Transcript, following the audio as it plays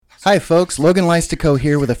Hi folks, Logan Lystico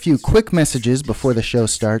here with a few quick messages before the show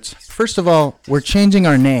starts. First of all, we're changing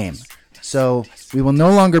our name. So we will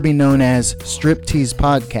no longer be known as Striptease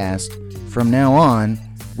Podcast. From now on,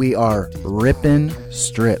 we are Rippin'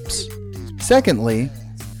 Strips. Secondly,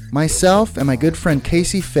 myself and my good friend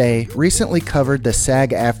Casey Faye recently covered the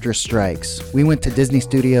SAG-AFTRA strikes. We went to Disney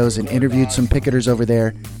Studios and interviewed some picketers over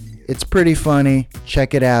there. It's pretty funny.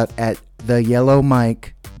 Check it out at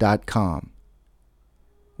theyellowmike.com.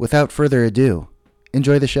 Without further ado,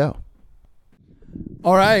 enjoy the show.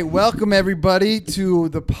 All right, welcome everybody to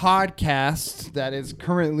the podcast that is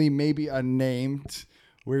currently maybe unnamed.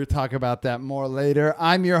 We'll talk about that more later.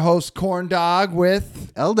 I'm your host, Corn Dog,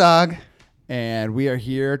 with L-Dog. And we are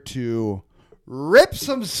here to rip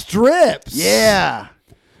some strips. Yeah.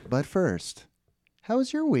 But first, how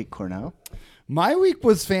was your week, Cornell? My week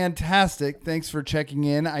was fantastic. Thanks for checking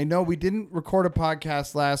in. I know we didn't record a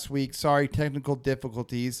podcast last week. Sorry, technical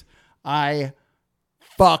difficulties. I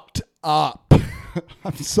fucked up.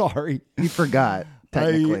 I'm sorry. You forgot,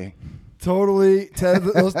 technically.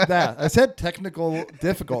 I said technical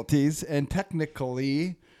difficulties, and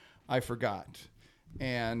technically, I forgot.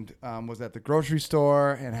 And was at the grocery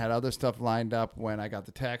store and had other stuff lined up when I got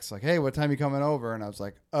the text like, hey, what time are you coming over? And I was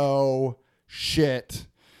like, oh, shit.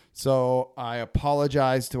 So I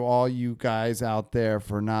apologize to all you guys out there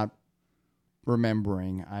for not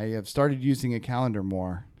remembering. I have started using a calendar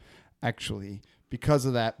more, actually, because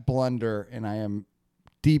of that blunder, and I am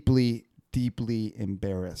deeply, deeply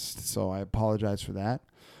embarrassed. So I apologize for that.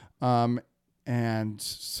 And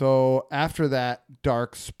so after that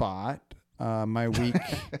dark spot, my week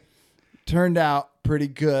turned out pretty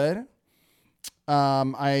good.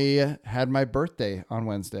 I had my birthday on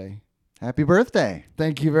Wednesday. Happy birthday.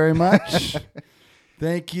 Thank you very much.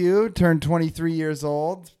 Thank you. Turned 23 years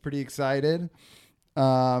old. Pretty excited.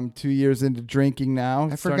 2 years into drinking now.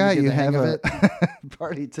 I forgot you have a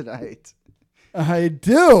party tonight. I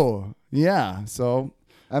do. Yeah. So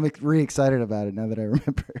I'm really excited about it now that I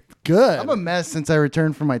remember. Good. I'm a mess since I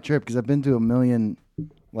returned from my trip because I've been to a million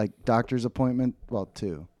doctor's appointment. Well,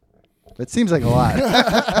 2. That seems like a lot.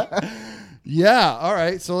 Yeah. All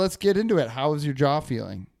right. So let's get into it. How is your jaw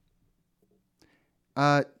feeling?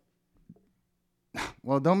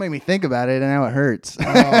 Well, don't make me think about it. And now it hurts.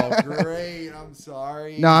 Oh, great. I'm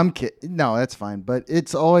sorry. No, I'm kidding. No, that's fine. But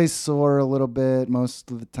it's always sore a little bit most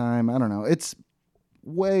of the time. I don't know. It's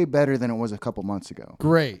way better than it was a couple months ago.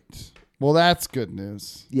 Great. Well, that's good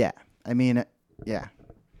news. Yeah. I mean, yeah.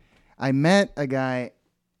 I met a guy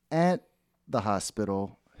at the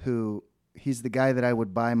hospital who he's the guy that I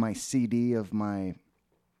would buy my CD of my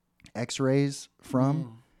x-rays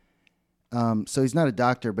from. So he's not a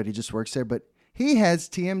doctor, but he just works there. But he has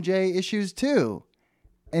TMJ issues too.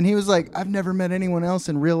 And he was like, I've never met anyone else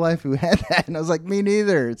in real life who had that. And I was like, me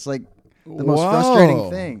neither. It's like the most frustrating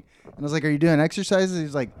thing. And I was like, are you doing exercises? He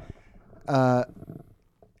was like,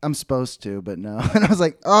 I'm supposed to, but no. And I was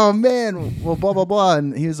like, oh man, well, blah, blah, blah.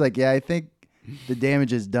 And he was like, yeah, I think the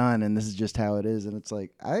damage is done and this is just how it is. And it's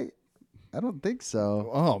like, I don't think so.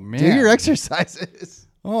 Oh man. Do your exercises.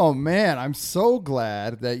 Oh, man, I'm so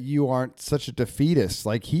glad that you aren't such a defeatist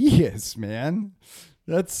like he is, man.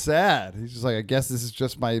 That's sad. He's just like, I guess this is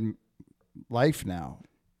just my life now,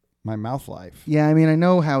 my mouth life. Yeah, I mean, I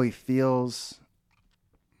know how he feels.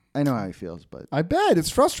 But I bet.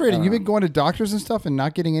 It's frustrating. You've been going to doctors and stuff and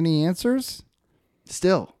not getting any answers?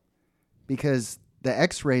 Still, because the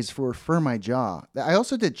x-rays for my jaw. I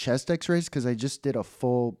also did chest x-rays because I just did a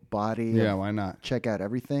full body. Yeah, why not? Check out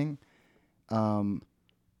everything.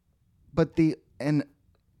 But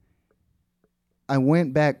I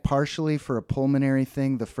went back partially for a pulmonary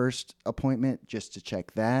thing, the first appointment, just to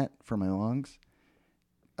check that for my lungs,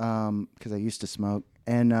 because I used to smoke.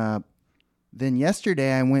 And then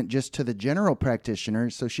yesterday I went just to the general practitioner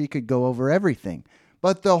so she could go over everything.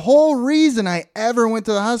 But the whole reason I ever went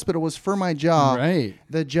to the hospital was for my jaw. Right.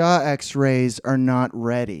 The jaw x-rays are not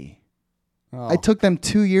ready. Oh. I took them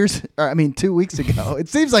 2 weeks ago. It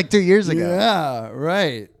seems like 2 years ago. Yeah,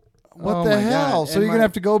 right. What the hell? God. So you're going to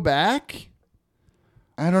have to go back?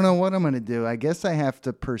 I don't know what I'm going to do. I guess I have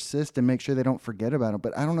to persist and make sure they don't forget about it.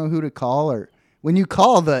 But I don't know who to call. Or when you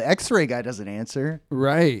call, the x-ray guy doesn't answer.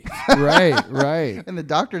 Right. And the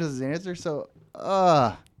doctor doesn't answer. So,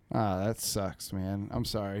 that sucks, man. I'm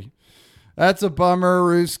sorry. That's a bummer,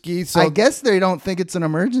 Ruski. So I guess they don't think it's an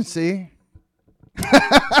emergency.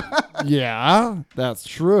 Yeah, that's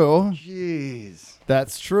true. Jeez.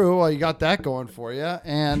 That's true. Well, you got that going for you.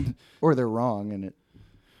 Or they're wrong in it.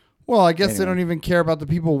 Well, I guess they don't even care about the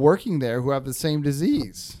people working there who have the same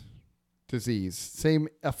disease. Same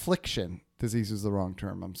affliction. Disease is the wrong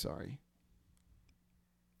term. I'm sorry.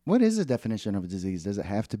 What is the definition of a disease? Does it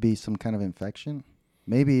have to be some kind of infection?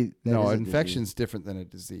 Maybe that No, is a infection's disease. different than a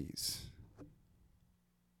disease.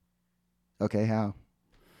 Okay, how?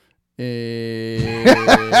 Eh,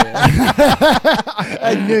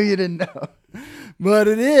 I knew you didn't know. But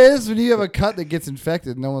it is when you have a cut that gets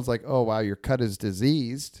infected. No one's like, "Oh wow, your cut is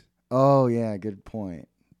diseased." Oh, yeah, good point.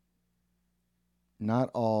 Not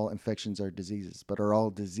all infections are diseases, but are all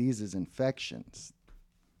diseases infections?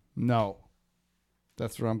 No,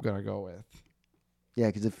 that's what I'm gonna go with. Yeah,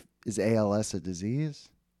 because is ALS a disease?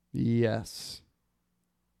 Yes.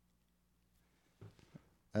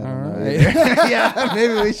 I don't All know. right. either. Yeah,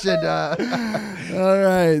 maybe we should All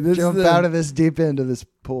right. This jump is the, out of this deep end of this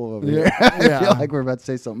pool over here. Yeah, I yeah. feel like we're about to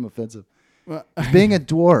say something offensive. Is being a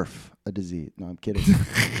dwarf a disease? No, I'm kidding.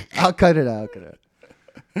 I'll cut it out.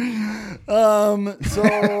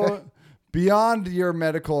 So beyond your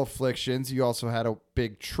medical afflictions, you also had a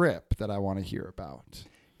big trip that I want to hear about.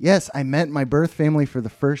 Yes, I met my birth family for the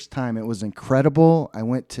first time. It was incredible. I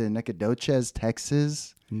went to Nacogdoches,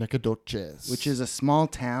 Texas, Nacogdoches, which is a small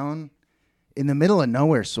town in the middle of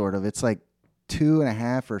nowhere, sort of. It's like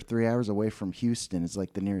 2.5 or 3 hours away from Houston. It's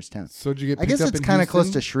like the nearest town. So did you get I picked guess up it's in kind of close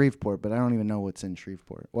Houston? to Shreveport, but I don't even know what's in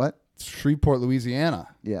Shreveport. What? Shreveport, Louisiana.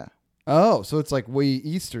 Yeah. Oh, so it's like way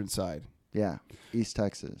eastern side. Yeah. East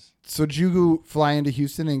Texas. So did you fly into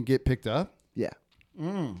Houston and get picked up? Yeah.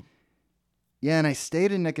 Mm. Yeah, and I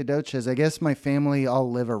stayed in Nacogdoches. I guess my family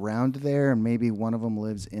all live around there, and maybe one of them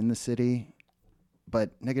lives in the city.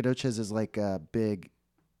 But Nacogdoches is like a big,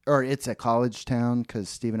 or it's a college town because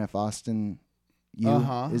Stephen F. Austin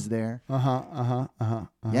is there.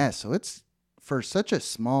 Yeah, so it's, for such a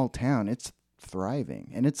small town, it's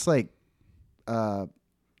thriving. And it's like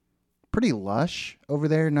pretty lush over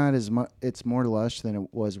there. Not as much, it's more lush than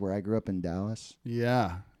it was where I grew up in Dallas.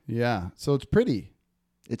 Yeah. So it's pretty.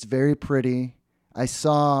 It's very pretty. I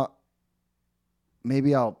saw,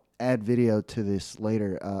 maybe I'll add video to this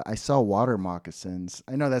later. I saw water moccasins.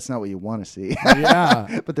 I know that's not what you want to see.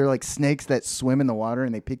 Yeah. But they're like snakes that swim in the water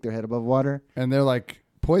and they peek their head above water. And they're like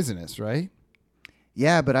poisonous, right?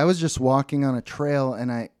 Yeah, but I was just walking on a trail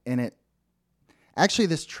actually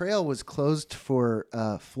this trail was closed for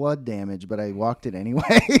flood damage, but I walked it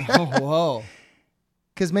anyway. Oh, whoa.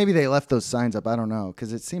 Because maybe they left those signs up. I don't know,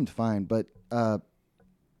 because it seemed fine. But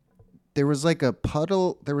there was like a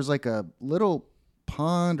puddle. There was like a little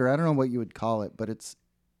pond, or I don't know what you would call it, but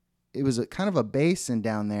it was a kind of a basin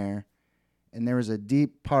down there, and there was a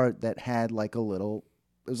deep part that had like it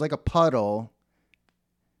was like a puddle,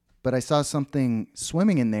 but I saw something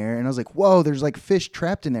swimming in there, and I was like, whoa, there's like fish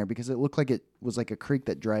trapped in there, because it looked like it was like a creek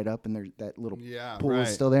that dried up, and that little pool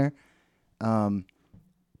is still there. And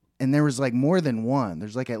there was like more than one.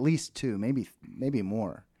 There's like at least two, maybe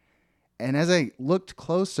more. And as I looked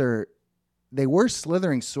closer, they were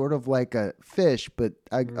slithering sort of like a fish, but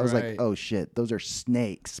I was like, oh shit, those are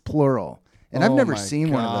snakes, plural. And I've never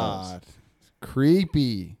seen one of those.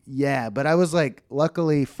 Creepy. Yeah, but I was like,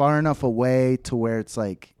 luckily far enough away to where it's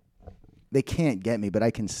like, they can't get me, but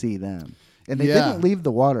I can see them. And they didn't leave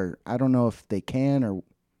the water. I don't know if they can or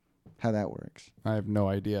how that works. I have no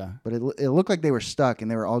idea. But it looked like they were stuck, and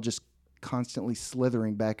they were all just constantly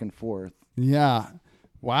slithering back and forth. Yeah.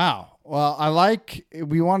 Wow. Well,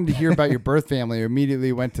 we wanted to hear about your birth family. We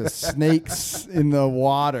immediately went to snakes in the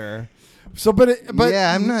water. So, but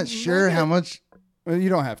yeah, I'm not sure how much. You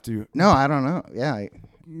don't have to. No, I don't know. Yeah. I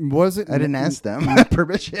didn't ask them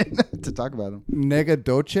permission to talk about them.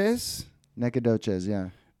 Nacogdoches? Nacogdoches, yeah.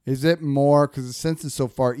 Is it more, because since it's so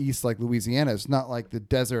far east like Louisiana, it's not like the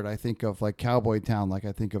desert I think of, like Cowboy Town, like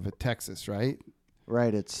I think of it Texas, right?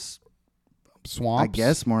 Right, it's swamps? I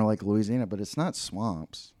guess more like Louisiana, but it's not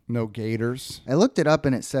swamps. No gators? I looked it up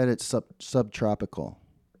and it said it's subtropical.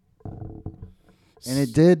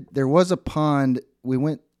 And there was a pond. We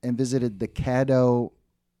went and visited the Caddo.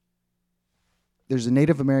 There's a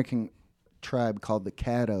Native American tribe called the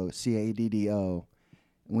Caddo, Caddo.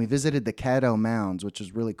 And we visited the Caddo Mounds, which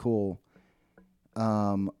was really cool.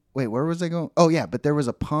 Wait, where was I going? Oh, yeah, but there was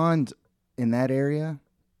a pond in that area.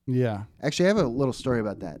 Yeah. Actually, I have a little story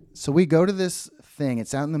about that. So we go to this thing.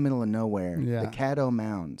 It's out in the middle of nowhere, Yeah. the Caddo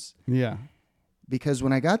Mounds. Yeah. Because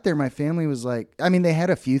when I got there, my family was like, I mean, they had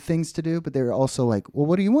a few things to do, but they were also like, well,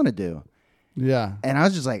 what do you want to do? Yeah. And I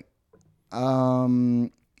was just like,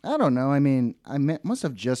 I don't know. I mean, must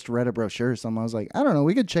have just read a brochure or something. I was like, I don't know.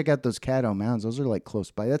 We could check out those Caddo Mounds. Those are like close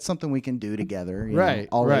by. That's something we can do together. You know,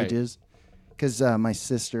 all ages. Because my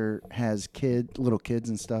sister has little kids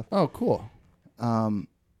and stuff. Oh, cool.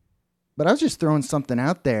 But I was just throwing something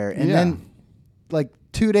out there. And then like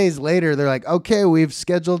 2 days later, they're like, okay, we've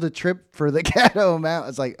scheduled a trip for the Caddo Mountain.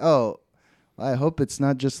 It's like, oh, I hope it's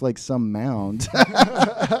not just like some mound.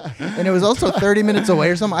 And it was also 30 minutes away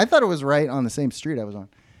or something. I thought it was right on the same street I was on.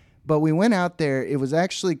 But we went out there. It was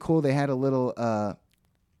actually cool. They had a little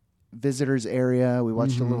visitors area. We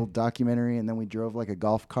watched a little documentary, and then we drove like a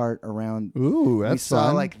golf cart around. Ooh, that's We saw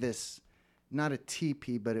fun. like this, not a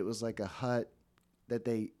teepee, but it was like a hut that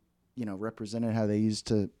they, represented how they used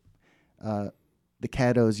to, the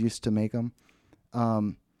Caddos used to make them.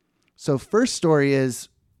 So first story is,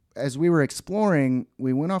 as we were exploring,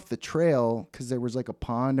 we went off the trail because there was like a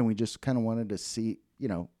pond, and we just kind of wanted to see,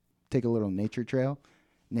 take a little nature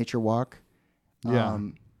walk. Yeah.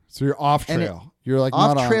 So you're off trail. You're like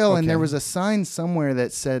off not trail, on, and okay. there was a sign somewhere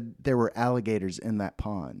that said there were alligators in that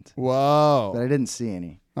pond, Whoa. but I didn't see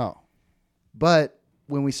any. Oh. But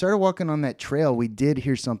when we started walking on that trail, we did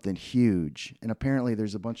hear something huge, and apparently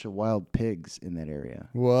there's a bunch of wild pigs in that area.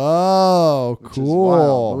 Whoa, Which is cool.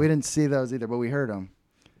 wild. But we didn't see those either, but we heard them.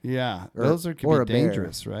 Yeah, Or- those or could a be bear.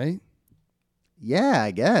 dangerous, right? Yeah, I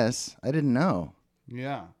guess. I didn't know.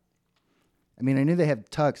 Yeah. I mean, I knew they have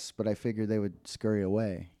tucks, but I figured they would scurry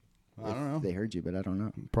away. I don't know. They heard you, but I don't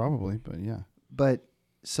know. Probably, but yeah. But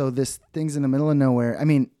so this thing's in the middle of nowhere. I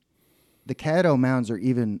mean, the Caddo mounds are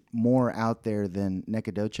even more out there than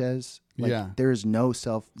Nacogdoches. Yeah. There's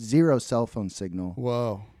zero cell phone signal.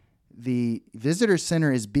 Whoa. The visitor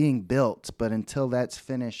center is being built, but until that's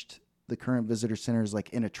finished, the current visitor center is like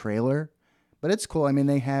in a trailer. But it's cool. I mean,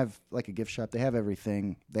 they have like a gift shop. They have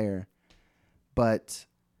everything there. But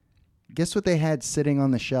guess what they had sitting on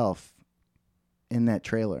the shelf in that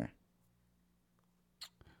trailer?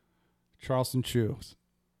 Charleston Chews.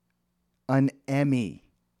 An Emmy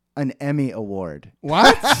award.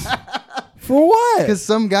 What? For what? Because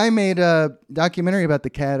some guy made a documentary about the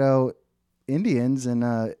Caddo Indians, and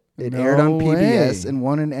it aired on PBS way. and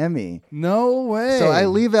won an Emmy. No way. So I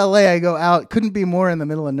leave LA, I go out, couldn't be more in the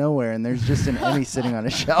middle of nowhere, and there's just an Emmy sitting on a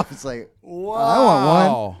shelf. It's like,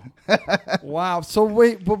 Wow. I want one. Wow. So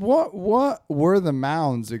wait, but what were the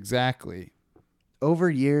mounds exactly? Over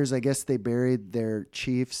years, I guess they buried their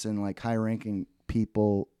chiefs and like high-ranking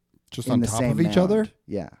people Just in on the top same of each mound. other?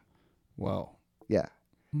 Yeah, Whoa. yeah.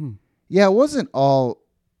 Hmm. Yeah, it wasn't all.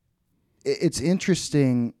 It's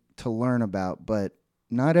interesting to learn about, but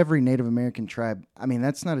not every Native American tribe. I mean,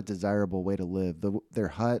 that's not a desirable way to live. Their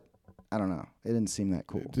hut, I don't know. It didn't seem that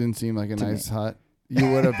cool. It didn't seem like a To nice me. hut.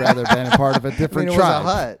 You would have rather been a part of a different I mean, it tribe.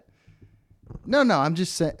 was a hut. No, I'm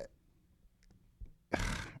just saying.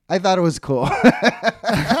 I thought it was cool.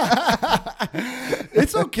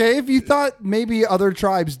 It's okay if you thought maybe other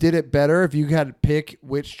tribes did it better. If you had to pick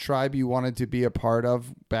which tribe you wanted to be a part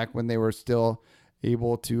of back when they were still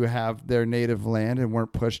able to have their native land and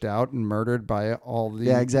weren't pushed out and murdered by all the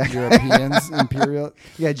exactly. Europeans, imperial.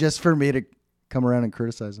 Yeah, just for me to come around and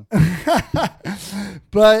criticize them.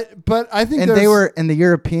 But I think And the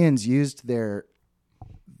Europeans used the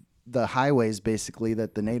highways basically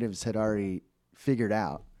that the natives had already figured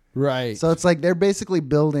out. right. So it's like they're basically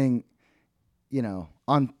building,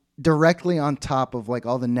 directly on top of like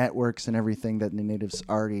all the networks and everything that the natives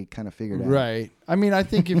already kind of figured out. Right. I mean, I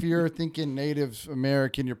think if you're thinking Native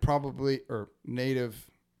American, you're probably, or Native,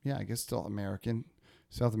 yeah, I guess still American.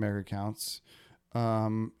 South America counts.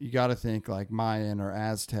 You got to think like Mayan or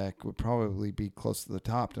Aztec would probably be close to the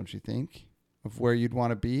top, don't you think? Of where you'd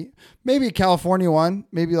want to be. Maybe a California one.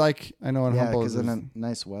 Maybe like, I know in Yeah, Humboldt. because of the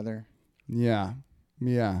nice weather. Yeah.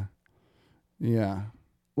 Yeah. Yeah.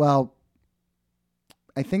 Well,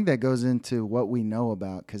 I think that goes into what we know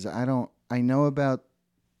about, because I know about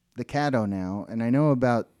the Caddo now, and I know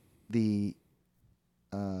about the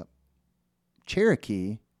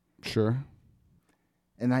Cherokee, Sure.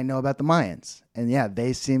 and I know about the Mayans. And yeah,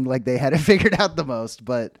 they seemed like they had it figured out the most,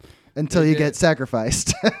 but until They you did. get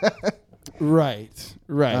sacrificed. Right.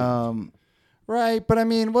 Right. Right. But I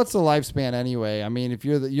mean, what's the lifespan anyway? I mean, if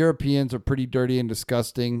the Europeans are pretty dirty and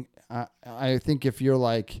disgusting, I think if you're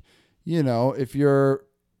like, if you're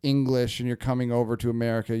English and you're coming over to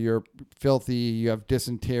America, you're filthy, you have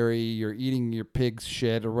dysentery, you're eating your pig's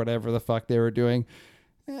shit or whatever the fuck they were doing.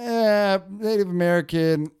 Native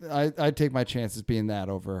American, I'd take my chances being that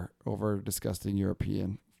over disgusting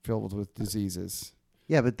European filled with diseases.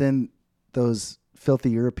 Yeah, but then those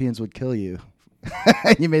filthy Europeans would kill you.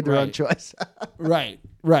 You made the wrong Right. choice. Right.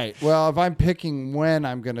 Well, if I'm picking when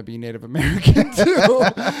I'm going to be Native American too,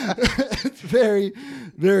 it's very,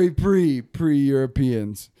 very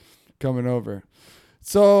pre-Europeans coming over.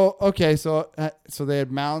 So, okay. So they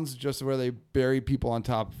had mounds just where they buried people on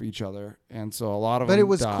top of each other. And so a lot of But them it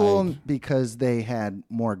was died. cool because they had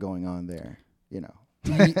more going on there,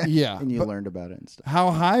 Yeah. and you but learned about it and stuff.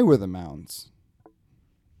 how high were the mounds?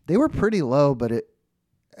 They were pretty low, but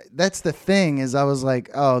that's the thing is I was like,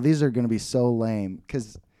 oh, these are going to be so lame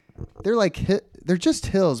because they're like they're just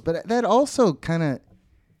hills. But that also kind of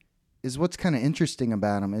is what's kind of interesting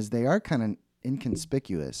about them is they are kind of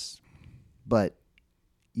inconspicuous, but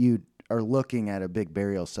you are looking at a big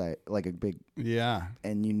burial site, like a big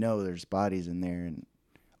and you know there's bodies in there and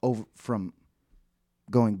over from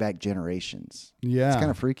going back generations. Yeah, it's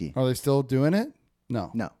kind of freaky. Are they still doing it?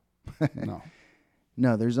 No.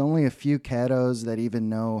 No, there's only a few caddos that even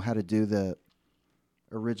know how to do the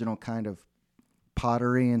original kind of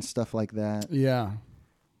pottery and stuff like that. Yeah.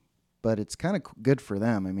 But it's kind of good for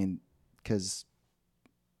them. I mean, because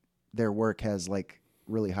their work has like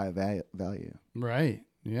really high value. Right.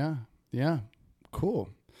 Yeah. Yeah. Cool.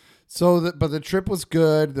 So, but the trip was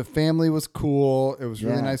good. The family was cool. It was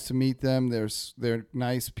really nice to meet them. They're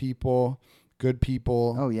nice people, good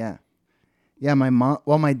people. Oh, yeah. Yeah,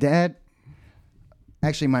 my dad...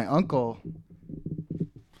 Actually, my uncle.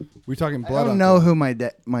 We're talking blood. I don't know who my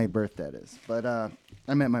birth dad is, but I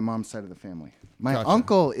met my mom's side of the family. My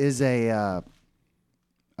uncle is a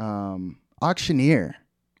auctioneer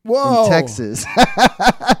in Texas,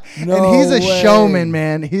 and he's a showman,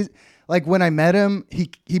 man. He's like when I met him,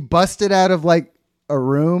 he busted out of like a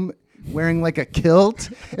room wearing like a kilt.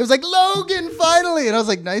 It was like, Logan, finally. And I was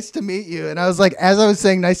like, nice to meet you. And I was like, as I was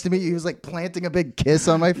saying nice to meet you, he was like planting a big kiss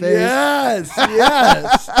on my face. Yes.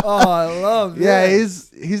 Oh, I love that. Yeah,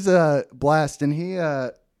 he's a blast. And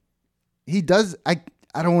he does, I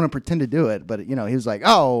don't want to pretend to do it, but he was like,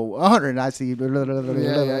 oh, 100. I see.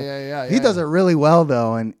 Yeah. He does it really well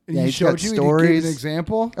though. And he showed got you stories. He gave an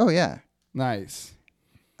example? Oh yeah. Nice.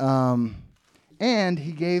 And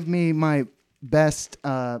he gave me my best,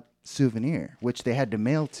 souvenir, which they had to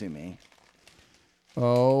mail to me.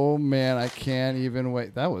 Oh man, I can't even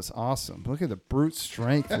wait. That was awesome. Look at the brute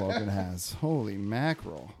strength Logan has. Holy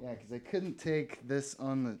mackerel. Yeah, because I couldn't take this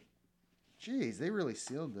on the... Jeez, they really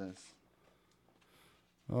sealed this.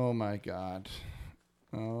 Oh my God.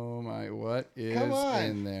 Oh my, what is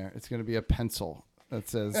in there? It's going to be a pencil that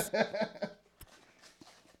says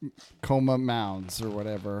Coma Mounds or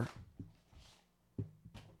whatever.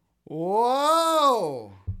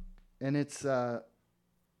 Whoa! And it's,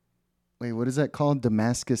 wait, what is that called?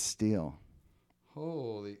 Damascus steel.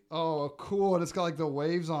 Holy, oh, cool. And it's got like the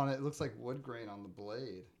waves on it. It looks like wood grain on the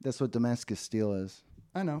blade. That's what Damascus steel is.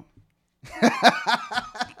 I know.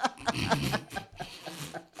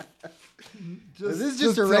 This is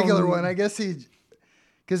just a regular one. I guess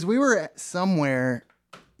because we were somewhere,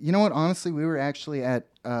 you know what? Honestly, we were actually at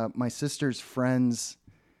my sister's friend's.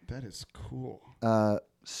 That is cool.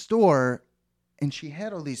 Store. And she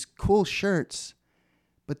had all these cool shirts,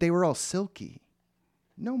 but they were all silky.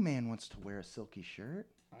 No man wants to wear a silky shirt.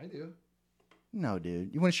 I do. No,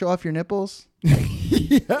 dude. You want to show off your nipples?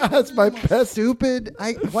 Yeah, that's my best. Stupid.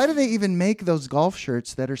 Why do they even make those golf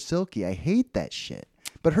shirts that are silky? I hate that shit.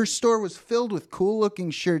 But her store was filled with cool-looking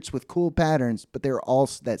shirts with cool patterns, but they were all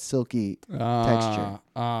that silky texture.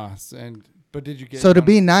 But did you get... So to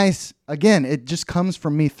be nice, again, it just comes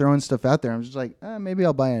from me throwing stuff out there. I'm just like, maybe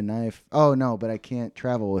I'll buy a knife. Oh, no, but I can't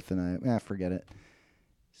travel with a knife. Forget it.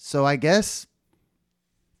 So I guess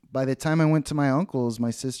by the time I went to my uncle's,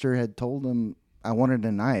 my sister had told him I wanted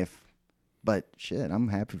a knife. But shit, I'm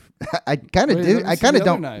happy. I kind of do. I kind of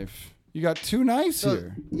don't. Knife. You got two knives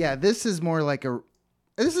here. Yeah, this is more like a...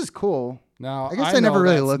 This is cool. Now, I guess I never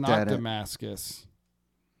really looked at it. Damascus.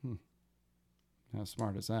 How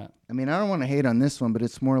smart is that? I mean, I don't want to hate on this one, but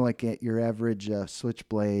it's more like your average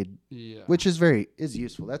switchblade, which is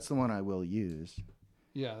useful. That's the one I will use.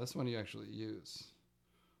 Yeah, that's one you actually use.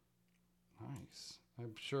 Nice.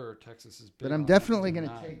 I'm sure Texas is big. But I'm definitely going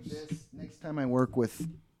to take this next time I work with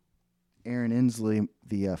Aaron Inslee,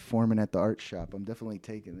 the foreman at the art shop. I'm definitely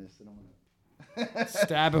taking this. And I'm gonna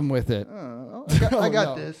stab him with it. I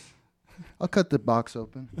got this. I'll cut the box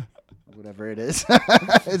open. Whatever it is.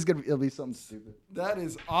 It'll be something stupid. That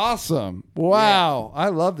is awesome. Wow. Yeah. I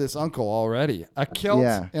love this uncle already. A kilt,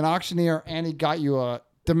 an auctioneer, and he got you a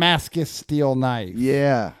Damascus steel knife.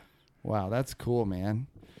 Yeah. Wow, that's cool, man.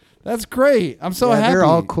 That's great. I'm so happy. They're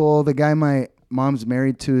all cool. The guy my mom's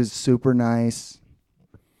married to is super nice.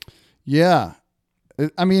 Yeah.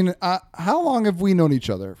 I mean, how long have we known each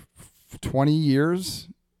other? 20 years?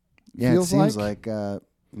 Yeah, it seems like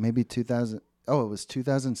maybe 2000. Oh, it was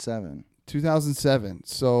 2007. 2007.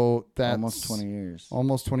 So that's almost 20 years.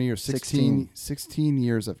 Almost 20 years. 16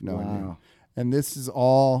 years I've known you. And this has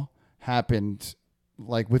all happened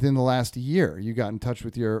like within the last year. You got in touch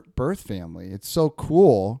with your birth family. It's so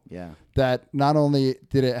cool that not only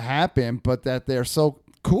did it happen, but that they're so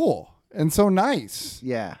cool and so nice.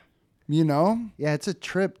 Yeah. You know? Yeah, it's a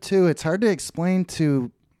trip too. It's hard to explain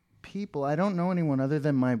to people. I don't know anyone other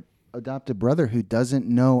than my adopted brother who doesn't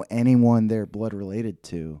know anyone they're blood related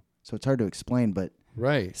to. So it's hard to explain, but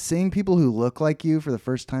Right. seeing people who look like you for the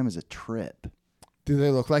first time is a trip. Do they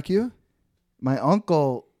look like you? My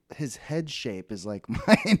uncle, his head shape is like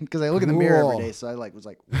mine because I look in the mirror every day. So I was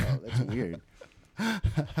like, whoa, that's weird.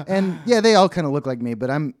 And yeah, they all kind of look like me,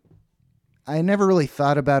 but I never really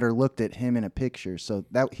thought about or looked at him in a picture. So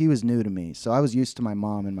that he was new to me. So I was used to my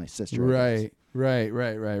mom and my sister. Right.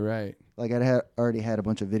 Like I already had a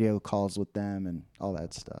bunch of video calls with them and all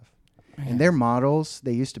that stuff. Man. And they're models.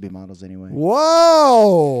 They used to be models anyway.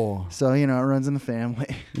 Whoa. So, it runs in the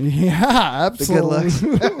family. Yeah, absolutely.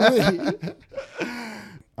 The good looks.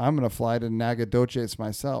 I'm going to fly to Nacogdoches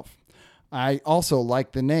myself. I also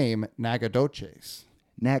like the name Nacogdoches.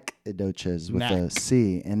 Nacogdoches with a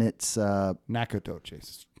C. And it's...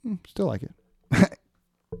 Nacogdoches. Still like it.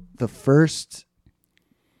 The first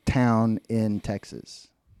town in Texas,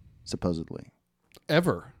 supposedly.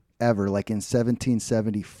 Ever, like in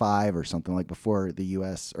 1775 or something, like before the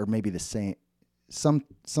U.S., or maybe the same,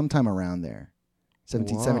 sometime around there,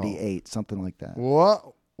 1778, something like that.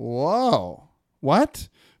 Whoa, what?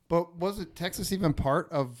 But wasn't Texas even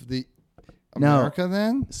part of the America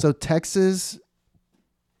then? So Texas,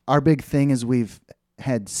 our big thing is we've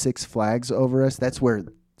had Six Flags over us. That's where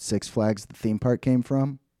Six Flags, the theme park, came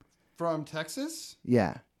from. From Texas?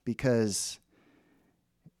 Yeah, because...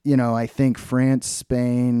 I think France,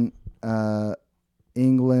 Spain,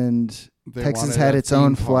 England, Texas had its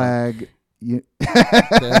own flag. They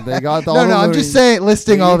got all no, I'm just saying,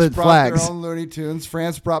 listing all the flags. Their own Looney Tunes.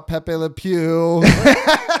 France brought Pepe Le Pew.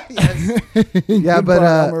 Yeah,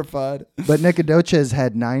 but Nacogdoches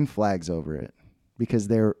had 9 flags over it because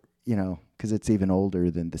they're, because it's even older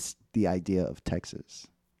than the idea of Texas.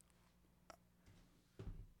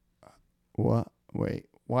 What? Wait,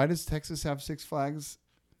 why does Texas have 6 flags?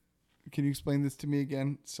 Can you explain this to me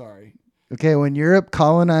again? Sorry. Okay, when Europe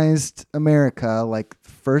colonized America, like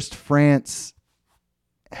first France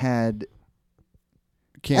had...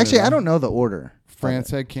 Canada. Actually, I don't know the order. France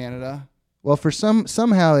had Canada. Well, for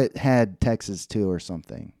somehow it had Texas too or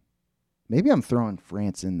something. Maybe I'm throwing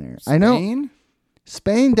France in there. Spain? I know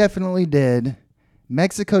Spain definitely did.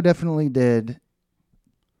 Mexico definitely did.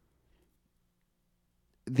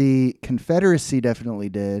 The Confederacy definitely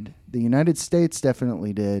did. The United States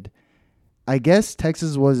definitely did. I guess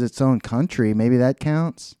Texas was its own country. Maybe that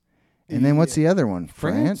counts. And then what's the other one?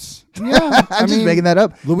 France? Yeah. I'm just making that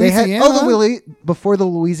up. Louisiana? Before the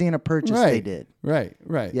Louisiana Purchase, they did. Right.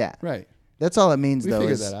 Yeah. Right. That's all it means, though. We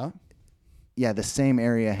figured that out. Yeah, the same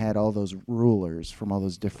area had all those rulers from all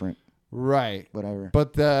those different... Right. Whatever.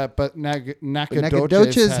 But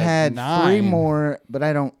Nacogdoches had 9. 3 more, but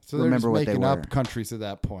I don't remember what they were. So they're making up countries at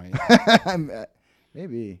that point.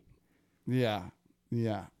 Maybe. Yeah.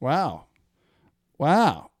 Wow.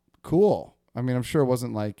 Cool. I mean, I'm sure it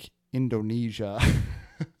wasn't like Indonesia.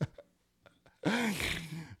 I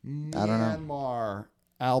don't know. Myanmar,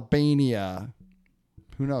 Albania.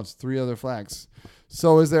 Who knows? 3 other flags.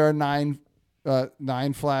 So is there a 9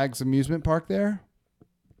 flags amusement park there?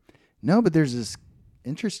 No, but there's this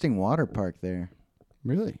interesting water park there.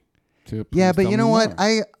 Really? Yeah, but you know what?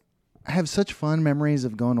 I have such fond memories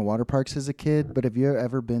of going to water parks as a kid, but have you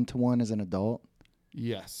ever been to one as an adult?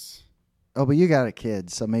 Yes. Oh, but you got a kid,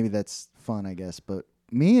 so maybe that's fun, I guess. But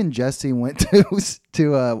me and Jesse went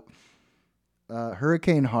to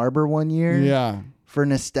Hurricane Harbor one year. Yeah. For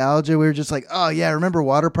nostalgia, we were just like, oh, yeah, remember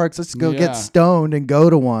water parks? Let's go get stoned and go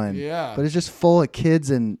to one. Yeah. But it's just full of kids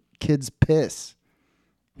and kids' piss.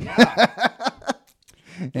 It's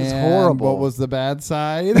horrible. What was the bad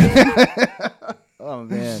side? Oh,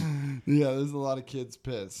 man. Yeah, there's a lot of kids'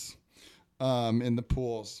 piss in the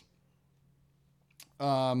pools.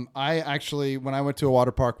 I actually, when I went to a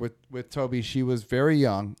water park with Toby, she was very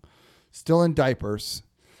young, still in diapers.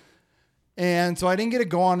 And so I didn't get to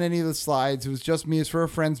go on any of the slides. It was just me. It was for a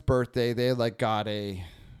friend's birthday. They had got a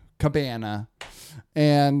cabana.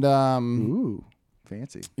 And ooh,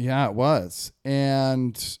 fancy. Yeah, it was.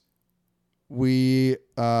 And we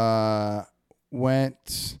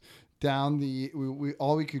went down we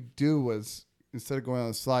all we could do was, instead of going on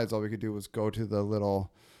the slides, all we could do was go to the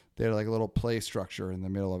little... They had a little play structure in the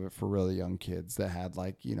middle of it for really young kids that had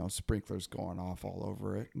sprinklers going off all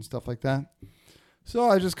over it and stuff like that. So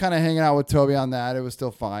I was just kind of hanging out with Toby on that. It was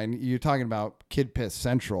still fine. You're talking about Kid Piss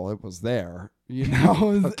Central. It was there.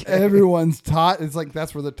 Okay. Everyone's taught. It's like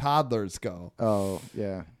that's where the toddlers go. Oh,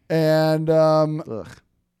 yeah. And ugh.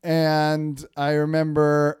 And I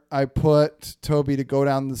remember I put Toby to go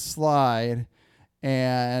down the slide,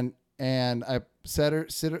 and sit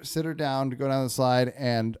her down to go down the slide,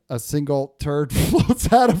 and a single turd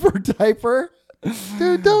floats out of her diaper.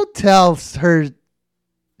 Dude, don't tell her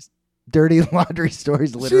dirty laundry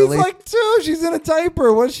stories, literally. She's like 2. She's in a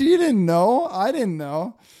diaper. What? She didn't know. I didn't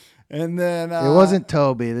know. And then... it wasn't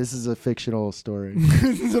Toby. This is a fictional story.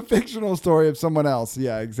 This is a fictional story of someone else.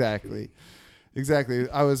 Yeah, exactly. Exactly.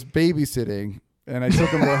 I was babysitting, and I took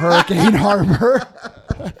him to Hurricane Harbor.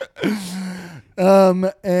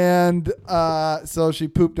 So she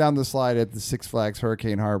pooped down the slide at the Six Flags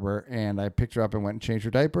Hurricane Harbor, and I picked her up and went and changed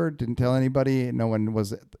her diaper. Didn't tell anybody. No one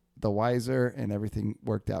was the wiser, and everything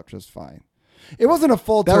worked out just fine. It wasn't a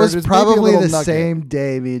full turd. That was probably the nugget. same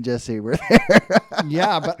day me and Jesse were there.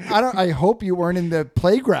 Yeah, but I hope you weren't in the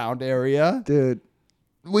playground area. Dude,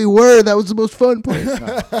 we were. That was the most fun place.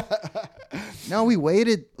 No, we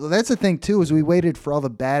waited. Well, that's the thing, too, is we waited for all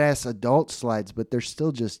the badass adult slides, but they're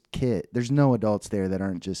still just kids. There's no adults there that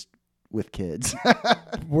aren't just with kids.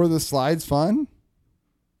 Were the slides fun?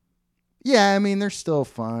 Yeah, I mean, they're still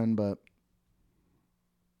fun, but...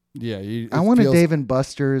 Yeah. I want a Dave &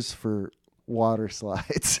 Buster's for water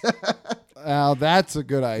slides. Oh, that's a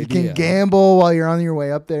good idea. You can gamble while you're on your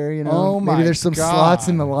way up there, you know. Oh my Maybe there's some slots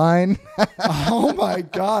in the line. Oh my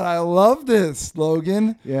God, I love this,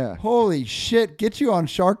 Logan. Yeah. Holy shit, get you on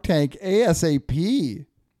Shark Tank ASAP.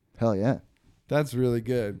 Hell yeah. That's really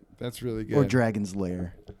good. That's really good. Or Dragon's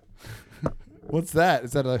Lair. What's that?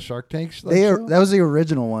 Is that a Shark Tank show? That was the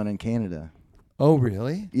original one in Canada. Oh,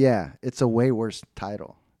 really? Yeah, it's a way worse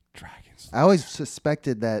title. Dragons. I always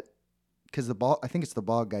suspected that because I think it's the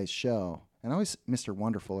Bald Guy's show. And I always, Mr.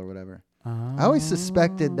 Wonderful or whatever. Oh. I always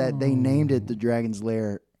suspected that they named it the Dragon's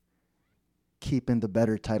Lair, keeping the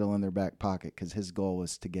better title in their back pocket because his goal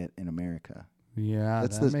was to get in America. Yeah,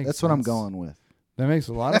 that's what I'm going with. That makes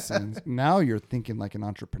a lot of sense. Now you're thinking like an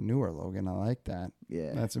entrepreneur, Logan. I like that.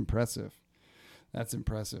 Yeah. That's impressive. That's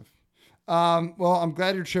impressive. Well, I'm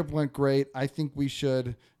glad your trip went great. I think we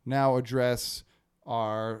should now address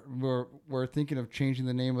we're thinking of changing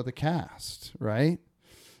the name of the cast, right?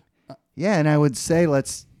 Yeah, and I would say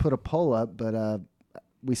let's put a poll up, but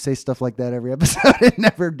we say stuff like that every episode and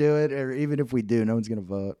never do it, or even if we do, no one's going to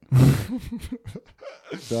vote.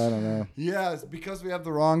 So I don't know. Yeah, it's because we have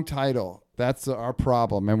the wrong title. That's our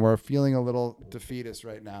problem, and we're feeling a little defeatist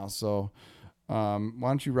right now. So why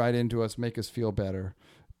don't you write into us, make us feel better.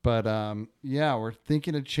 But yeah, we're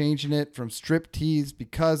thinking of changing it from striptease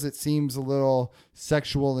because it seems a little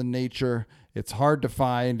sexual in nature. It's hard to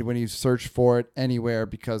find when you search for it anywhere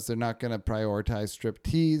because they're not going to prioritize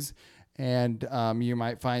striptease. And you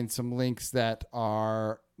might find some links that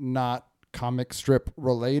are not comic strip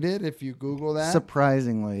related if you Google that.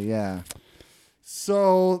 Surprisingly, yeah.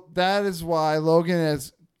 So that is why Logan,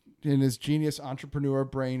 in his genius entrepreneur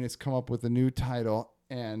brain, has come up with a new title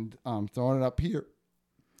and throwing it up here.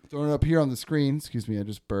 Throwing it up here on the screen. Excuse me, I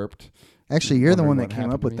just burped. Actually, you're the one that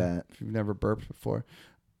came up with that. If you've never burped before.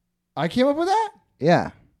 I came up with that?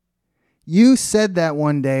 Yeah. You said that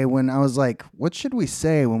one day when I was like, what should we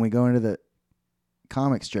say when we go into the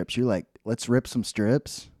comic strips? You're like, let's rip some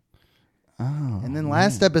strips. Oh. And then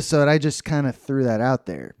last episode, I just kind of threw that out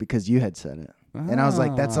there because you had said it. Oh. And I was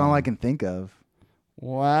like, that's all I can think of.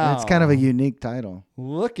 Wow. And it's kind of a unique title.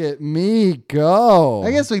 Look at me go.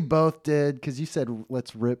 I guess we both did because you said,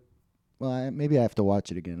 let's rip. Well, maybe I have to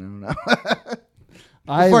watch it again. I don't know.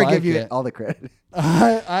 Before I give you all the credit.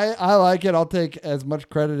 I like it. I'll take as much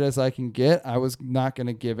credit as I can get. I was not going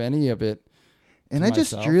to give any of it. And I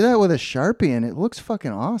just drew that with a Sharpie, and it looks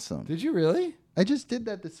fucking awesome. Did you really? I just did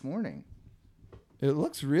that this morning. It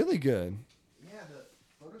looks really good. Yeah,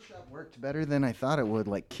 the Photoshop worked better than I thought it would,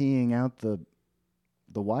 like keying out the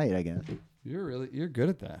white, I guess. You're good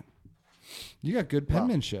at that. You got good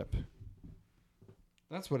penmanship.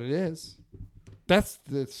 That's what it is. That's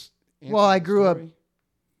this. Well, I grew up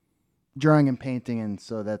drawing and painting, and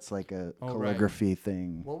so that's like a calligraphy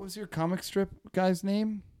thing. What was your comic strip guy's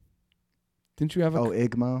name? Didn't you have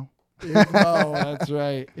Igmo? Igmo, that's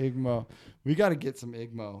right. Igmo. We got to get some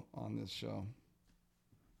Igmo on this show.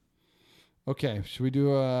 Okay, should we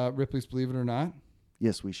do Ripley's Believe It or Not?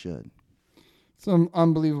 Yes, we should. Some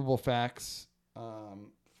unbelievable facts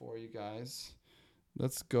for you guys.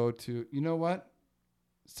 Let's go to, you know what?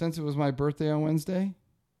 Since it was my birthday on Wednesday,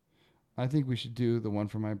 I think we should do the one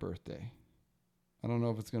for my birthday. I don't know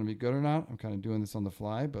if it's going to be good or not. I'm kind of doing this on the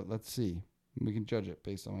fly, but let's see. We can judge it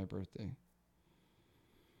based on my birthday.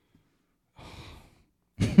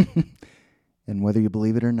 And whether you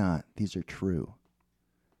believe it or not, these are true.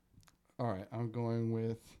 All right, I'm going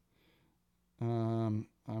with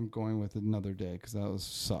Another Day because that was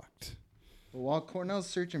sucked. Well, while Cornell's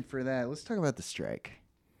searching for that, let's talk about the strike.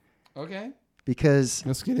 Okay. because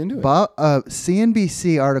let's get into it.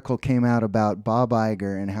 CNBC article came out about Bob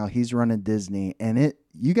Iger and how he's running Disney, and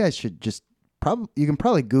you guys should just you can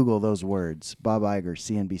probably Google those words, Bob Iger,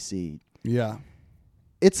 CNBC. Yeah.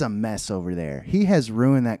 It's a mess over there. He has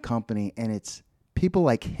ruined that company, and it's people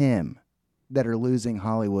like him that are losing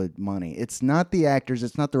Hollywood money. It's not the actors.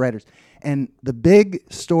 It's not the writers. And the big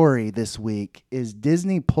story this week is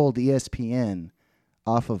Disney pulled ESPN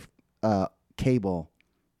off of cable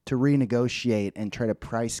to renegotiate and try to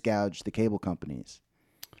price gouge the cable companies.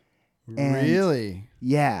 And really?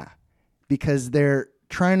 Yeah, because they're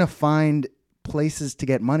trying to find places to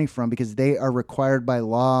get money from because they are required by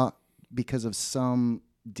law because of some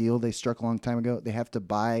deal they struck a long time ago. They have to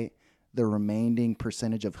buy the remaining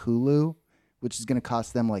percentage of Hulu, which is going to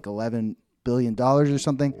cost them like $11 billion or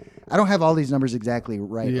something. I don't have all these numbers exactly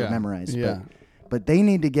right or memorized, but they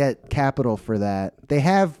need to get capital for that. They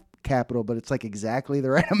have capital, but it's like exactly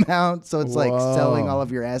the right amount. So it's like selling all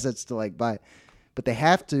of your assets to like buy, but they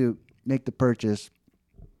have to make the purchase.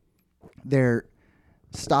 Their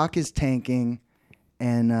stock is tanking,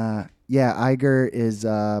 and Iger is.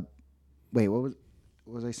 Wait, what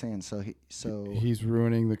was I saying? So he's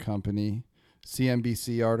ruining the company.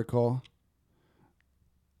 CNBC article.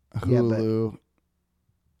 Hulu.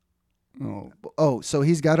 So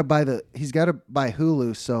he's got to buy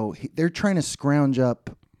Hulu. So they're trying to scrounge up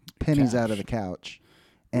pennies out of the couch.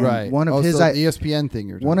 And right. One of his the ESPN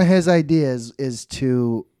thing. One of his ideas is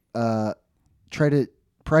to try to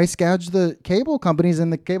price gouge the cable companies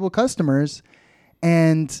and the cable customers,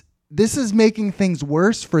 and this is making things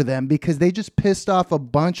worse for them because they just pissed off a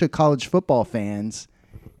bunch of college football fans.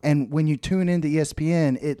 And when you tune into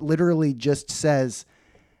ESPN, it literally just says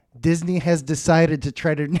Disney has decided to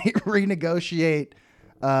try to renegotiate,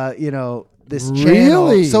 this channel.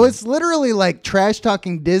 Really? So it's literally like trash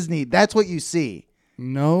talking Disney. That's what you see.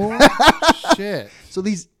 No shit.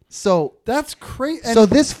 So that's crazy. So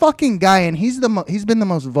this fucking guy, and he's been the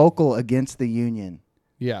most vocal against the union.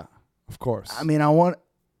 Yeah, of course. I mean,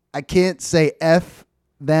 I can't say F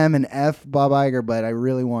them and F Bob Iger, but I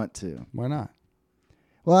really want to. Why not?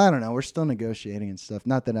 Well, I don't know. We're still negotiating and stuff.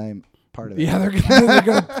 Not that I'm part of it. Yeah, they're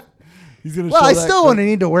gonna. He's gonna. Well, I still want to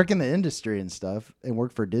need to work in the industry and stuff and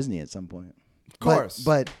work for Disney at some point. Of course,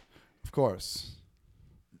 but of course,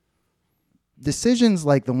 decisions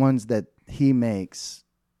like the ones that he makes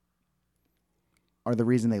are the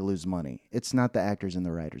reason they lose money. It's not the actors and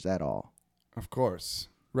the writers at all. Of course,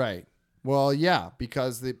 right. Well, yeah,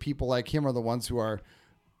 because the people like him are the ones who are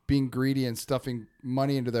being greedy and stuffing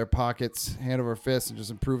money into their pockets, hand over fist, and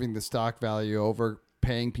just improving the stock value over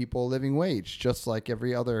paying people a living wage, just like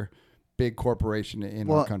every other big corporation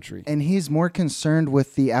in our country. And he's more concerned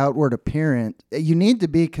with the outward appearance. You need to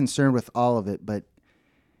be concerned with all of it, but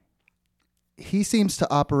he seems to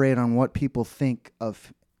operate on what people think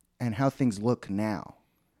of and how things look now.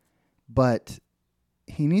 But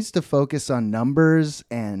he needs to focus on numbers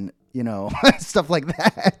and stuff like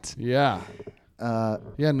that. Yeah.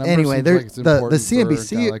 Numbers anyway, seems like it's important the CNBC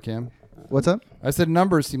for a guy like him. What's up? I said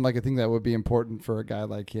numbers seem like a thing that would be important for a guy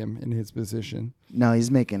like him in his position. No, he's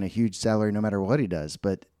making a huge salary no matter what he does,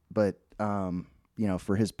 but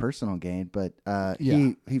for his personal gain. But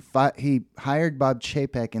he hired Bob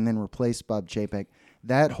Chapek and then replaced Bob Chapek.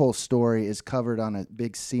 That whole story is covered on a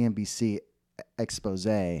big CNBC expose.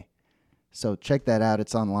 So check that out.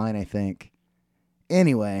 It's online, I think.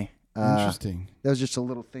 Anyway, interesting. That was just a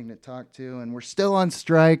little thing to talk to, and we're still on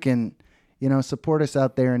strike. And support us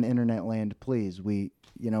out there in internet land, please.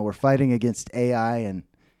 We're fighting against AI, and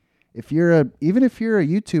even if you're a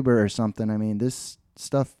YouTuber or something, I mean, this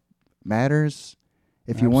stuff matters.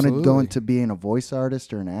 If you want to go into being a voice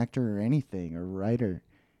artist or an actor or anything or writer.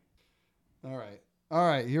 All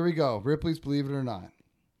right. Here we go. Ripley's Believe It or Not.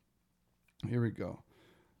 Here we go.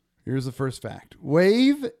 Here's the first fact.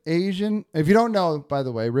 Wave Asian. If you don't know, by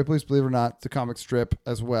the way, Ripley's Believe It or Not, it's a comic strip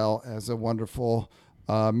as well as a wonderful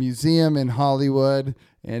museum in Hollywood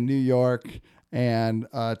and New York and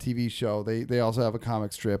a TV show. They also have a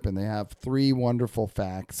comic strip, and they have 3 wonderful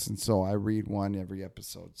facts. And so I read one every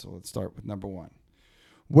episode. So let's start with number 1.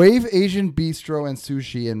 Wave Asian Bistro and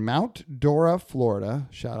Sushi in Mount Dora, Florida.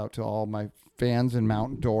 Shout out to all my fans in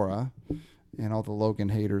Mount Dora. And all the Logan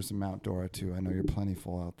haters in Mount Dora, too. I know you're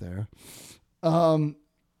plentiful out there.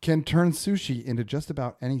 Can turn sushi into just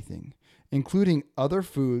about anything, including other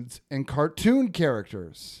foods and cartoon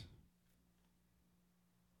characters.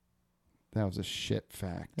 That was a shit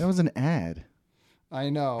fact. That was an ad. I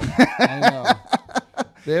know.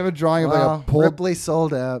 They have a drawing of like a pulled... Ripley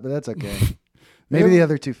sold out, but that's okay. Maybe the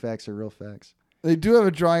other 2 facts are real facts. They do have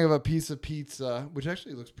a drawing of a piece of pizza, which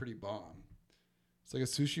actually looks pretty bomb. It's like a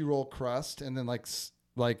sushi roll crust, and then like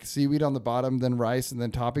seaweed on the bottom, then rice, and then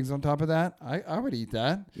toppings on top of that. I would eat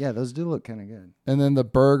that. Yeah, those do look kind of good. And then the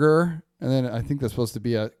burger, and then I think that's supposed to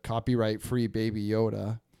be a copyright-free Baby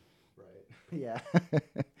Yoda. Right. Yeah.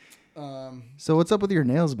 So what's up with your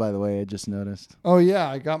nails, by the way? I just noticed. Oh yeah,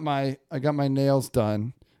 I got my nails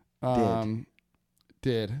done. Sorry,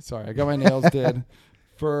 I got my nails did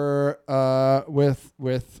for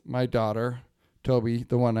with my daughter, Toby,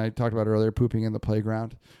 the one I talked about earlier, pooping in the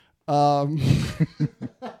playground.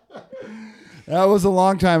 That was a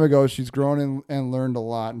long time ago. She's grown and learned a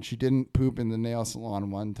lot, and she didn't poop in the nail salon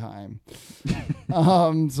one time.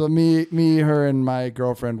 So me, her, and my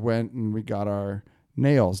girlfriend went and we got our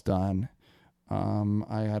nails done.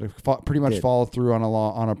 I had to pretty much follow through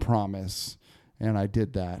on a promise, and I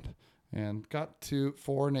did that. And got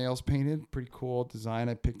 4 nails painted. Pretty cool design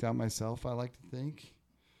I picked out myself, I like to think.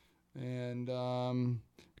 And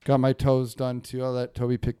got my toes done too. I'll let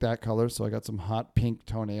Toby pick that color, so I got some hot pink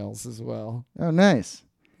toenails as well. Oh, nice.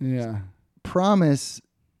 Yeah. Promise,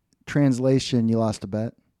 translation, you lost a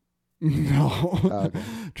bet? No. Oh, okay.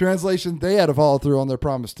 Translation, they had to follow through on their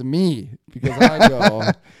promise to me because I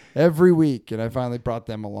go every week, and I finally brought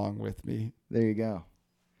them along with me. There you go.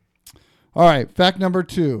 All right, fact number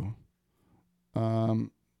 2.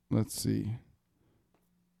 Let's see.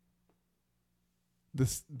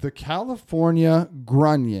 The California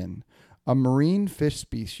grunion, a marine fish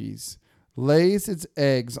species, lays its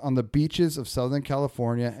eggs on the beaches of Southern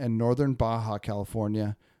California and northern Baja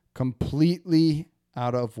California, completely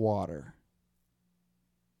out of water.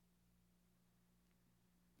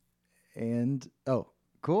 And, oh,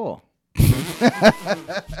 cool.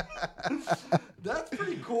 That's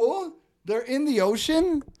pretty cool. They're in the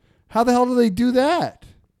ocean? How the hell do they do that?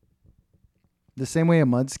 The same way a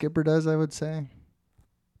mud skipper does, I would say.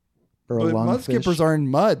 Or a But lungfish. mud skippers are in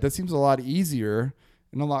mud. That seems a lot easier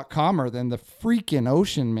and a lot calmer than the freaking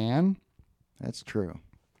ocean, man. That's true.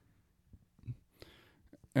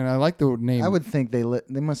 And I like the name. I would think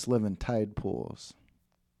they must live in tide pools.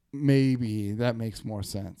 Maybe that makes more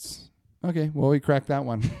sense. Okay, well, we cracked that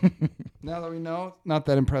one. Now that we know, not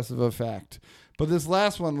that impressive of a fact. But this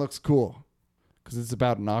last one looks cool because it's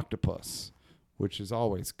about an octopus, which is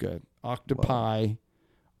always good. Octopi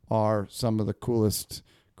are some of the coolest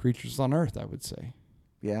creatures on Earth, I would say.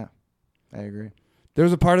 Yeah, I agree.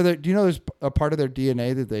 There's a part of their, do you know there's a part of their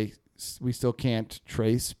DNA that we still can't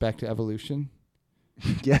trace back to evolution?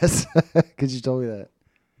 Yes, because you told me that.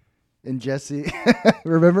 And Jesse,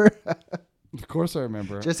 remember? Of course I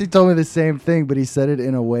remember. Jesse told me the same thing, but he said it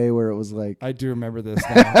in a way where it was like... I do remember this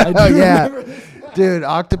now. Remember this. Dude,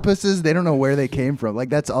 octopuses, they don't know where they came from. Like,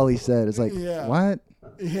 that's all he said. It's like, what?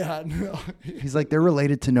 Yeah, no. He's like, they're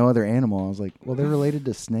related to no other animal. I was like, well, they're related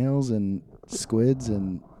to snails and squids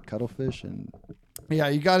and cuttlefish and... Yeah,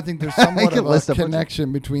 you got to think there's somewhat of a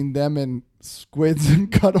connection between them and squids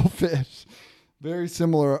and cuttlefish. Very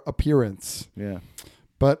similar appearance. Yeah.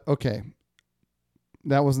 But, okay,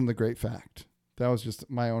 that wasn't the great fact. That was just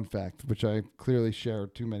my own fact, which I clearly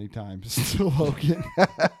shared too many times to Logan.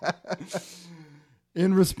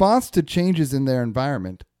 In response to changes in their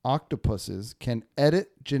environment, octopuses can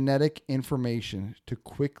edit genetic information to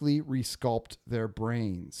quickly resculpt their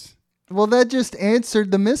brains. Well, that just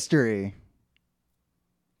answered the mystery.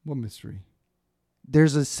 What mystery?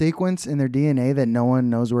 There's a sequence in their DNA that no one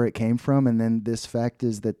knows where it came from, and then this fact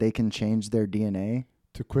is that they can change their DNA.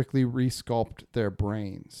 To quickly resculpt their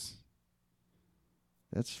brains.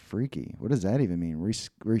 That's freaky. What does that even mean?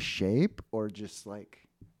 Reshape or just like,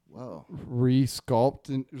 whoa. Resculpt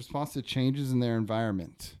in response to changes in their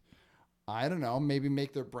environment. I don't know. Maybe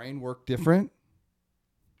make their brain work different.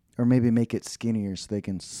 Or maybe make it skinnier so they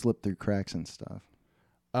can slip through cracks and stuff.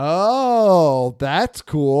 Oh, that's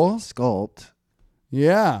cool. Sculpt.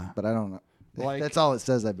 Yeah. But I don't know. Like, that's all it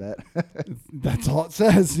says, I bet. That's all it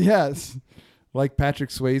says, yes. Like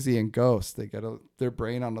Patrick Swayze and Ghost. They got their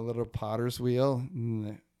brain on a little potter's wheel.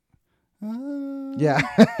 Yeah,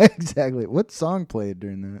 exactly. What song played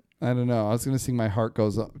during that? I don't know. I was going to sing My Heart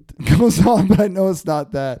Goes On, but I know it's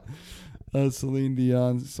not that. Celine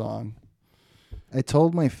Dion song. I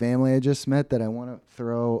told my family I just met that I want to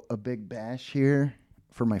throw a big bash here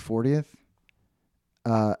for my 40th.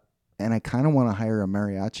 And I kind of want to hire a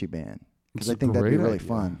mariachi band because I think that'd be really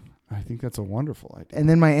fun. I think that's a wonderful idea. And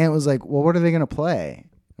then my aunt was like, well, what are they going to play? I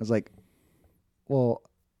was like, well,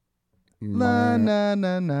 na, na,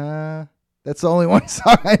 na, na. That's the only one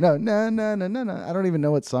song I know. Na, na, na, na, na. I don't even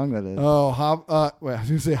know what song that is. Oh, I was going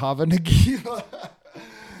to say Hava Nagila.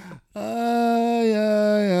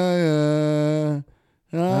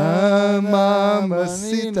 Yeah.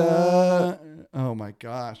 Mamacita. Oh, my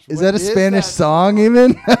gosh. Is that a Spanish song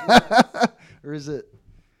even? Or is it?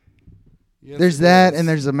 Yes, There's that, and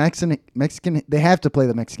there's a Mexican. They have to play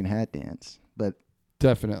the Mexican hat dance, but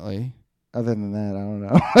definitely. Other than that, I don't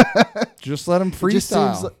know. Just let them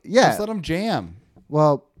freestyle. Just let them jam.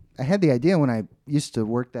 Well, I had the idea when I used to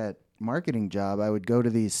work that marketing job. I would go to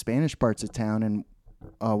these Spanish parts of town, and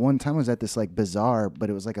one time I was at this like bazaar, but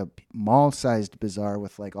it was like a mall-sized bazaar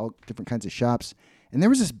with like all different kinds of shops. And there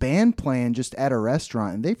was this band playing just at a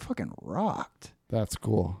restaurant, and they fucking rocked. That's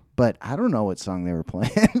cool. But I don't know what song they were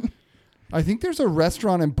playing. I think there's a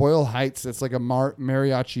restaurant in Boyle Heights that's like a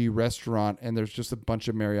mariachi restaurant, and there's just a bunch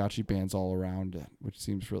of mariachi bands all around it, which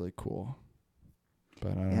seems really cool.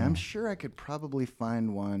 But I don't know. I'm sure I could probably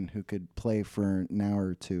find one who could play for an hour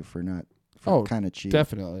or two for kind of cheap.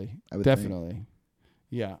 Definitely. I would Definitely. think.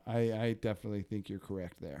 Yeah, I definitely think you're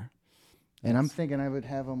correct there. And I'm thinking I would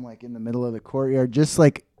have them like in the middle of the courtyard, just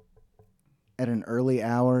like at an early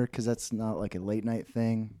hour, because that's not like a late night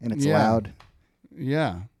thing, and it's loud.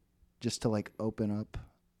 Yeah. Just to like open up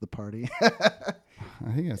the party. I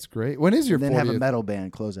think that's great. When is your 40th? Then have a metal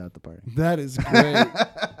band close out the party. That is great.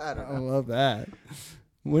 I love that.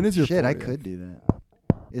 When is your 40th? I could do that.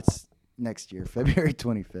 It's next year, February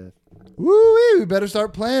 25th. Woo-wee, we better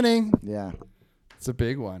start planning. Yeah. It's a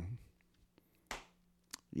big one.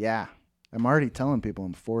 Yeah. I'm already telling people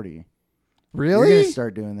I'm 40. Really? You're going to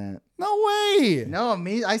start doing that. No way. No,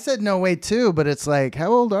 I said no way too, but it's like,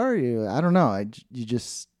 how old are you? I don't know. You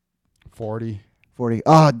just... 40. 40.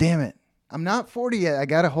 Oh, damn it. I'm not 40 yet. I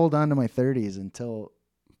got to hold on to my 30s until...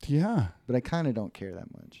 Yeah. But I kind of don't care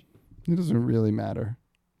that much. It doesn't really matter.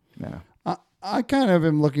 No. I kind of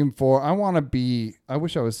am looking for... I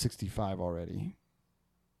wish I was 65 already.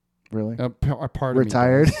 Really? A part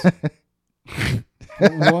Retired? Of me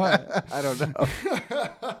what? I don't know.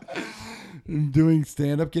 Doing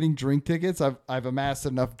stand-up, getting drink tickets. I've amassed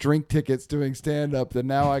enough drink tickets doing stand-up that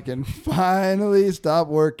now I can finally stop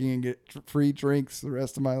working and get free drinks the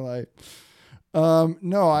rest of my life.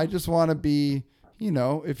 No, I just want to be,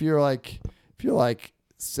 if you're like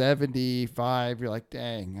 75, you're like,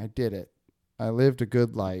 dang, I did it. I lived a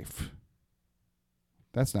good life.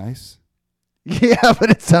 That's nice. Yeah,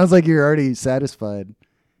 but it sounds like you're already satisfied.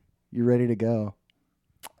 You're ready to go.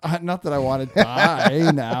 Not that I want to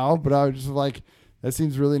die now, but I was just like, that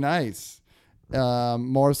seems really nice.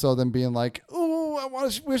 More so than being like, oh,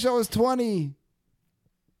 wish I was 20.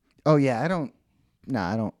 Oh, yeah, I don't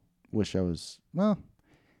wish I was, well,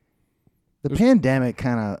 the pandemic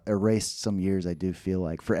kind of erased some years, I do feel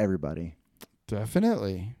like, for everybody.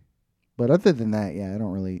 Definitely. But other than that, yeah, I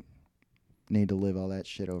don't really need to live all that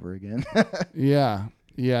shit over again. Yeah.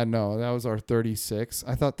 Yeah, no, that was our 36.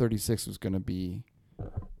 I thought 36 was going to be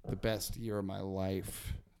the best year of my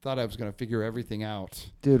life. Thought I was going to figure everything out.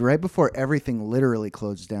 Dude, right before everything literally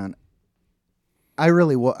closed down, I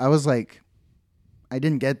was like, I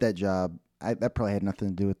didn't get that job. That probably had nothing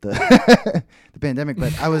to do with the the pandemic,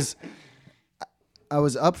 but I was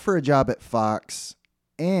up for a job at Fox,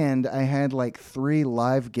 and I had like 3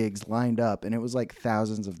 live gigs lined up, and it was like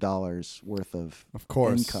thousands of dollars worth of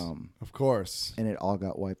income. Of course. And it all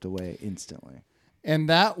got wiped away instantly. And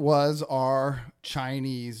that was our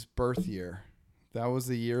Chinese birth year. That was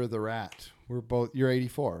the year of the rat. You're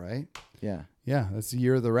 84, right? Yeah. Yeah, that's the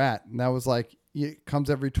year of the rat. And that was like, it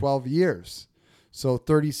comes every 12 years. So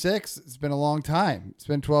 36, it's been a long time. It's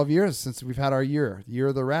been 12 years since we've had our year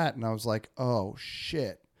of the rat. And I was like, oh,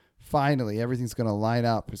 shit. Finally, everything's going to line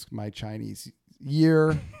up. It's my Chinese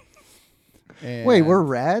year. Wait, we're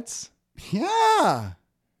rats? Yeah.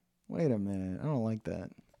 Wait a minute. I don't like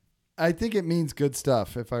that. I think it means good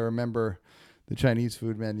stuff if I remember the Chinese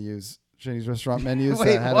food menus, Chinese restaurant menus.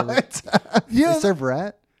 Wait, what? Yeah. They serve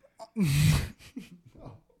rat?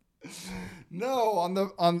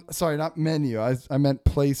 No, sorry, not menu. I meant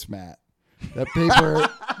placemat. That paper,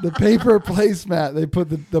 the paper placemat they put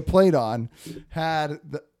the plate on had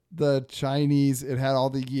the Chinese. It had all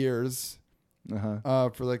the years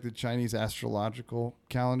for like the Chinese astrological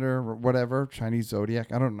calendar or whatever, Chinese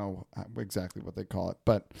zodiac. I don't know exactly what they call it,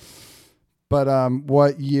 but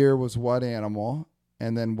what year was what animal,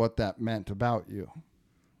 and then what that meant about you.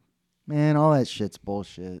 Man, all that shit's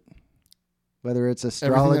bullshit. Whether it's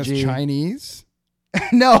astrology, everything that's Chinese.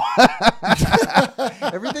 No,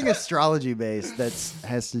 everything astrology based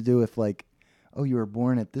has to do with like, oh, you were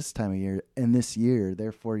born at this time of year in this year,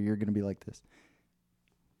 therefore you're going to be like this.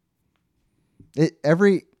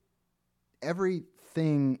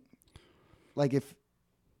 Everything, like if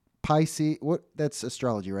Pisces, that's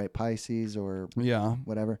astrology, right? Pisces or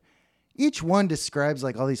whatever. Each one describes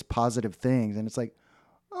like all these positive things, and it's like,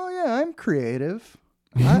 oh yeah, I'm creative.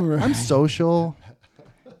 I'm social.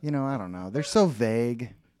 I don't know. They're so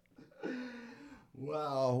vague.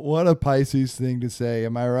 Wow, what a Pisces thing to say.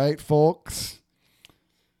 Am I right, folks?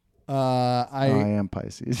 I am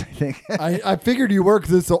Pisces, I think. I figured you were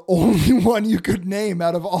because it's the only one you could name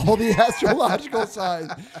out of all the astrological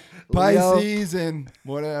signs. Pisces and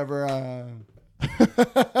whatever.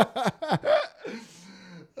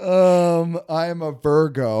 I am a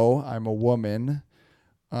Virgo. I'm a woman.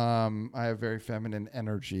 I have very feminine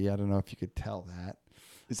energy. I don't know if you could tell that.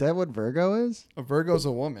 Is that what Virgo is? A Virgo's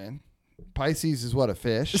a woman. Pisces is what, a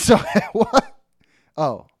fish? So what?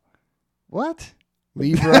 Oh, what?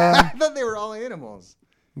 Libra. I thought they were all animals.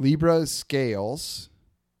 Libra is scales.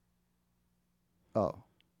 Oh,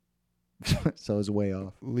 so it's way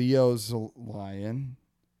off. Leo's a lion.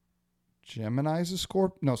 Gemini's a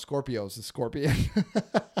scorpion. No, Scorpio's a scorpion.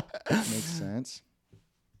 Makes sense.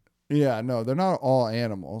 Yeah, no, they're not all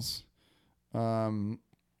animals.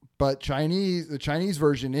 But the Chinese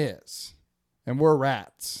version is. And we're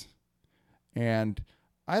rats. And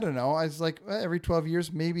I don't know. I was like, every 12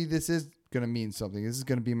 years, maybe this is going to mean something. This is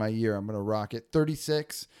going to be my year. I'm going to rock it.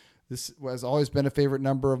 36. This has always been a favorite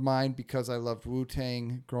number of mine because I loved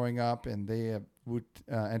Wu-Tang growing up. And they have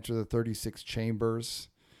Enter the 36 Chambers.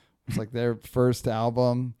 It's like their first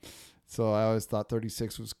album. So I always thought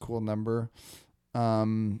 36 was a cool number.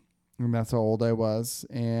 And that's how old I was.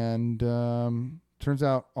 And turns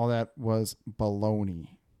out all that was baloney.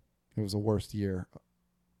 It was the worst year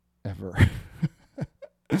ever.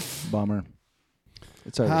 Bummer.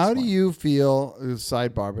 How do you feel,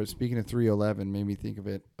 sidebar, but speaking of 311, made me think of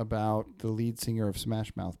it, about the lead singer of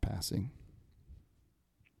Smash Mouth passing?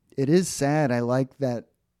 It is sad. I like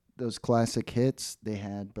those classic hits they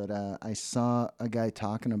had, but I saw a guy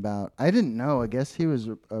talking about, I didn't know, I guess he was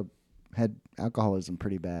had alcoholism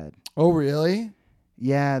pretty bad. Oh, really?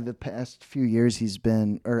 Yeah, the past few years he's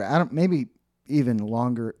been, maybe even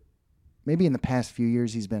longer. Maybe in the past few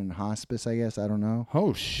years he's been in hospice, I guess. I don't know.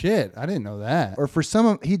 Oh, shit. I didn't know that. Or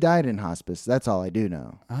he died in hospice. That's all I do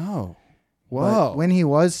know. Oh, whoa. But when he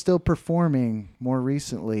was still performing more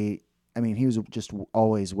recently, I mean, he was just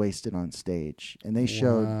always wasted on stage. And they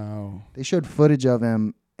showed footage of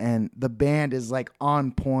him, and the band is like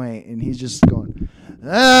on point, and he's just going,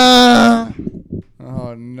 ah!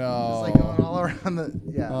 Oh, no. It's like going all around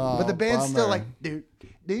Oh, but the band's bummer. still like, dude.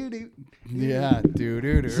 Yeah,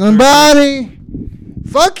 do. Somebody,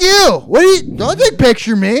 fuck you. Don't take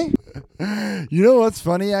picture me. You know what's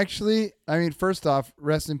funny, actually? I mean, first off,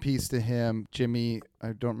 rest in peace to him, Jimmy.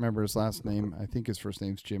 I don't remember his last name. I think his first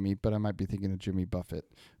name's Jimmy, but I might be thinking of Jimmy Buffett.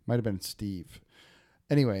 Might have been Steve.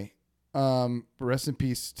 Anyway, rest in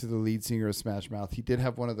peace to the lead singer of Smash Mouth. He did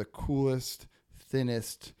have one of the coolest,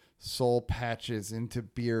 thinnest soul patches into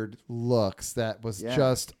beard looks that was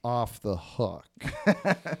just off the hook.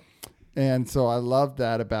 And so I loved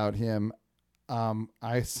that about him.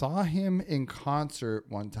 I saw him in concert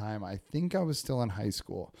one time. I think I was still in high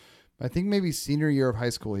school. I think maybe senior year of high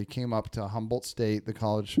school. He came up to Humboldt State, the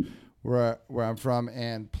college where I'm from,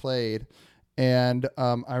 and played. And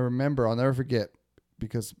I remember, I'll never forget,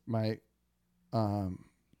 because my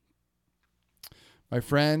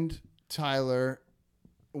friend Tyler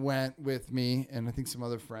went with me, and I think some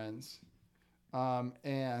other friends.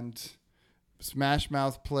 And Smash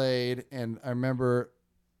Mouth played, and I remember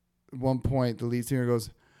at one point the lead singer goes,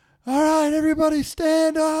 "All right, everybody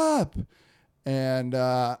stand up." And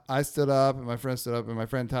I stood up, and my friend stood up, and my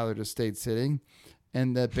friend Tyler just stayed sitting.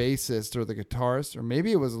 And the bassist or the guitarist, or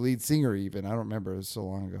maybe it was the lead singer even, I don't remember, it was so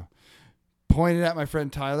long ago, pointed at my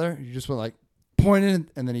friend Tyler. He just went like, pointed,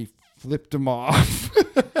 and then he flipped him off.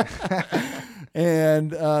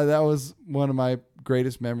 And that was one of my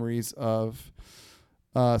greatest memories of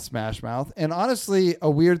Smash Mouth. And honestly, a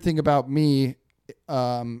weird thing about me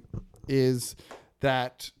is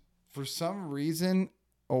that for some reason,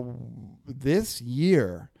 this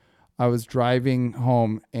year, I was driving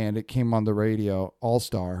home and it came on the radio, All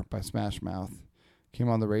Star by Smash Mouth came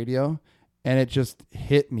on the radio, and it just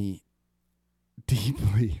hit me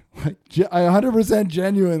deeply, like 100%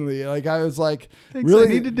 genuinely. Like I was like, Thanks, really I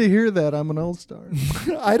needed to hear that. I'm an all-star.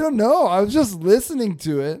 I don't know. I was just listening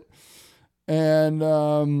to it and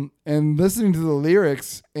listening to the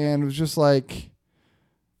lyrics, and it was just like,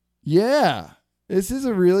 yeah, this is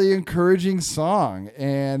a really encouraging song,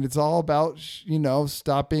 and it's all about,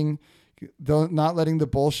 stopping, not letting the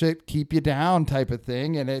bullshit keep you down type of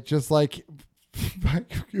thing. And it just like,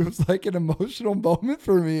 it was like an emotional moment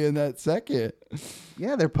for me in that second.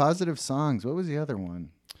 Yeah, they're positive songs. What was the other one?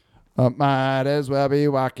 Might as well be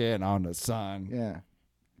walking on the sun. Yeah.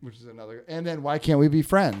 Which is another. And then Why Can't We Be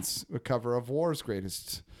Friends? A cover of War's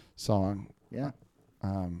greatest song. Yeah.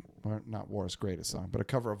 or not War's greatest song, but a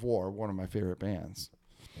cover of War, one of my favorite bands.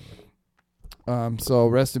 So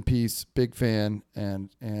rest in peace, big fan,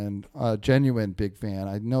 and genuine big fan.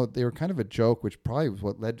 I know they were kind of a joke, which probably was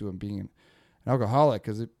what led to him being an alcoholic,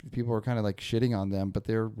 because people were kind of like shitting on them, but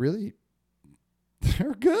they're good.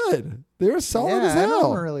 They were solid as hell. I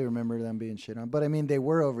don't really remember them being shit on, but I mean, they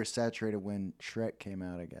were oversaturated when Shrek came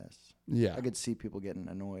out, I guess. Yeah. I could see people getting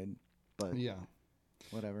annoyed, but yeah,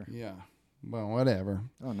 whatever. Yeah. Well, whatever.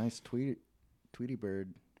 Oh, nice Tweety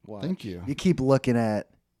Bird watch. Thank you. You keep looking at,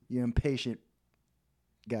 you impatient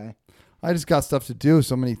guy. I just got stuff to do.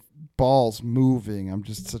 So many balls moving. I'm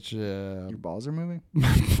just such a... Your balls are moving?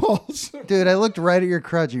 My balls are... Dude, I looked right at your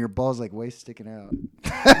crotch and your balls like way sticking out.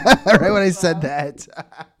 Right when I said that.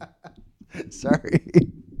 Sorry.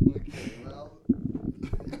 Okay, well...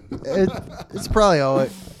 It's probably all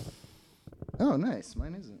it... Oh, nice.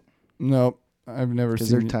 Mine isn't. Nope. I've never seen...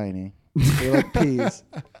 Because they're tiny. They're like peas.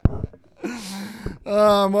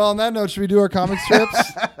 Well, on that note, should we do our comic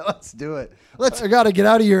strips? Let's do it. I got to get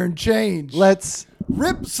out of here and change. Let's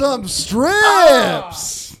rip some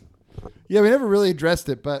strips. Yeah, we never really addressed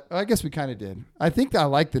it, but I guess we kind of did. I think I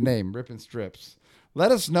like the name, Rippin' Strips.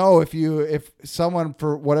 Let us know if someone,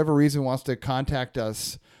 for whatever reason, wants to contact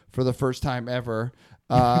us for the first time ever.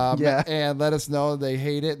 Yeah. And let us know they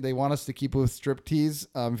hate it. They want us to keep it with strip tease.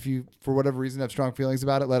 If you, for whatever reason, have strong feelings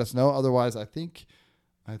about it, let us know. Otherwise, I think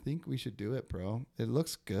we should do it, bro. It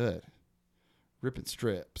looks good. Rippin'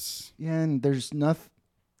 Strips. Yeah, and there's nothing.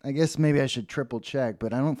 I guess maybe I should triple check,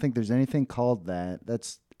 but I don't think there's anything called that.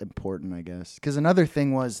 That's important, I guess. Because another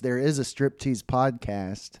thing was there is a striptease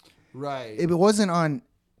podcast. Right. It wasn't on,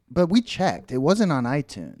 but we checked. It wasn't on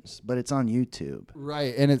iTunes, but it's on YouTube.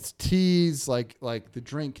 Right, and it's teas like the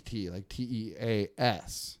drink tea, like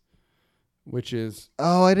TEAS, which is...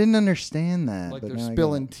 Oh, I didn't understand that. Like but they're now I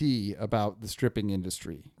spilling got it. tea about the stripping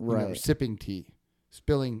industry. Right. You know, sipping tea.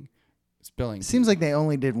 Spilling Seems like they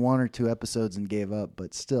only did 1 or 2 episodes and gave up,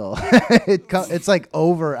 but still, it's like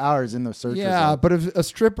over hours in the search. Yeah, result. but if a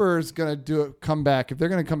stripper is gonna come back, if they're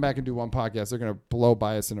gonna come back and do one podcast, they're gonna blow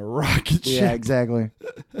by us in a rocket ship. Yeah, exactly.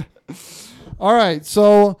 All right,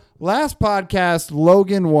 so last podcast,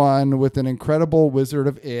 Logan won with an incredible Wizard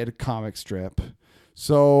of Id comic strip.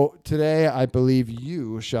 So today, I believe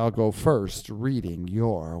you shall go first, reading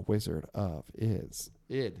your Wizard of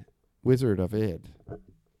Id. Wizard of Id.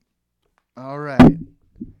 All right.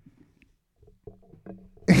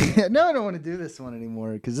 No, I don't want to do this one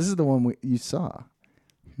anymore because this is the one you saw.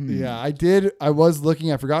 Yeah, I did. I was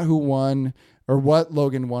looking. I forgot who won or what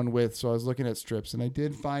Logan won with, so I was looking at strips, and I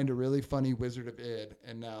did find a really funny Wizard of Id.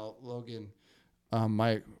 And now Logan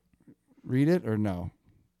might read it or no?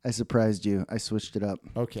 I surprised you. I switched it up.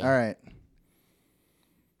 Okay. All right.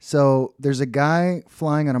 So there's a guy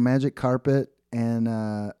flying on a magic carpet,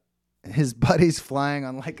 and his buddy's flying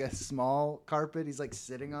on like a small carpet. He's like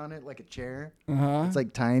sitting on it like a chair. Uh-huh. It's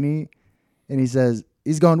like tiny. And he says,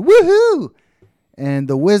 he's going, woohoo! And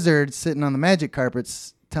the wizard sitting on the magic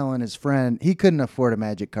carpet's telling his friend he couldn't afford a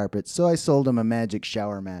magic carpet, so I sold him a magic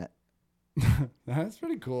shower mat. That's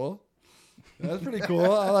pretty cool. That's pretty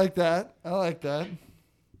cool. I like that.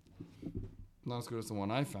 Not as good as the one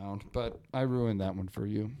I found, but I ruined that one for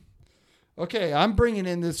you. Okay, I'm bringing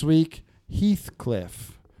in this week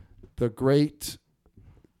Heathcliff, the great,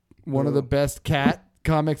 one of the best cat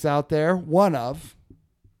comics out there. One of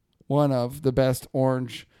the best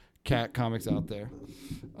orange cat comics out there.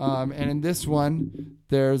 And in this one,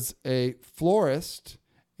 there's a florist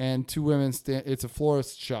and 2 women. It's a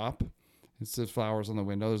florist shop. It says flowers on the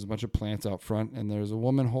window. There's a bunch of plants out front, and there's a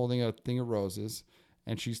woman holding a thing of roses,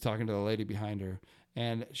 and she's talking to the lady behind her.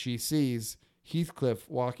 And she sees Heathcliff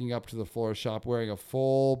walking up to the florist shop wearing a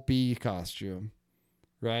full bee costume.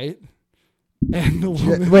 Right? And the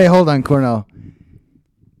woman... Wait, hold on, Cornell.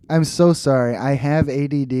 I'm so sorry. I have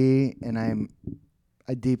ADD, and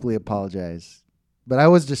I deeply apologize. But I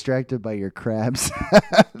was distracted by your crabs.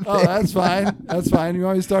 Oh, that's fine. That's fine. You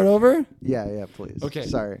want me to start over? Yeah, please. Okay.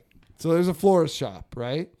 Sorry. So there's a florist shop,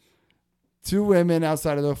 right? 2 women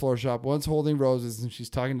outside of the florist shop. One's holding roses, and she's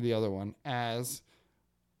talking to the other one as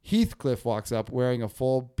Heathcliff walks up wearing a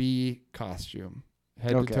full bee costume,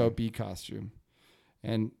 head-to-toe bee costume.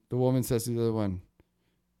 And the woman says to the other one,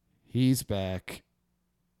 "He's back."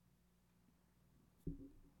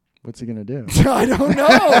 What's he going to do? I don't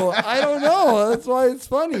know. That's why it's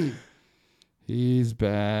funny. He's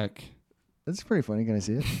back. That's pretty funny. Can I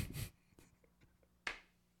see it?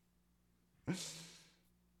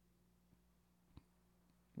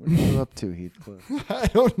 What are you up to, Heathcliff? I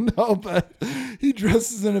don't know, but he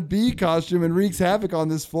dresses in a bee costume and wreaks havoc on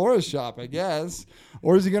this florist shop, I guess.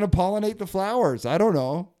 Or is he going to pollinate the flowers? I don't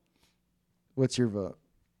know. What's your vote?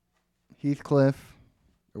 Heathcliff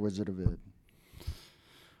or Wizard of Id?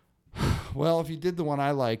 Well, if you did the one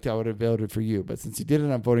I liked, I would have voted for you. But since you did it,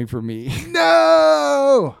 I'm voting for me.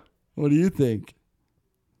 No! What do you think?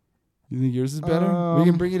 You think yours is better? We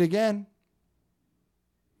can bring it again.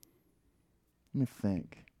 Let me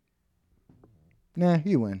think. Nah,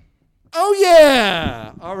 you win. Oh,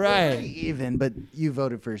 yeah. All right. Even, but you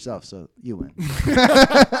voted for yourself, so you win.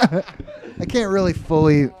 I can't really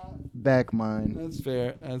fully back mine. That's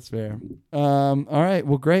fair. That's fair. All right.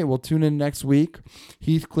 Well, great. We'll tune in next week.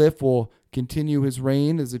 Heathcliff will continue his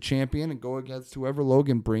reign as a champion and go against whoever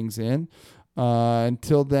Logan brings in.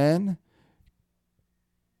 Until then,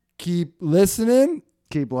 keep listening.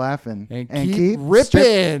 Keep laughing. And keep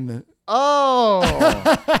ripping.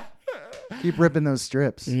 Oh! Keep ripping those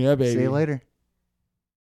strips. Yeah, baby. See you later.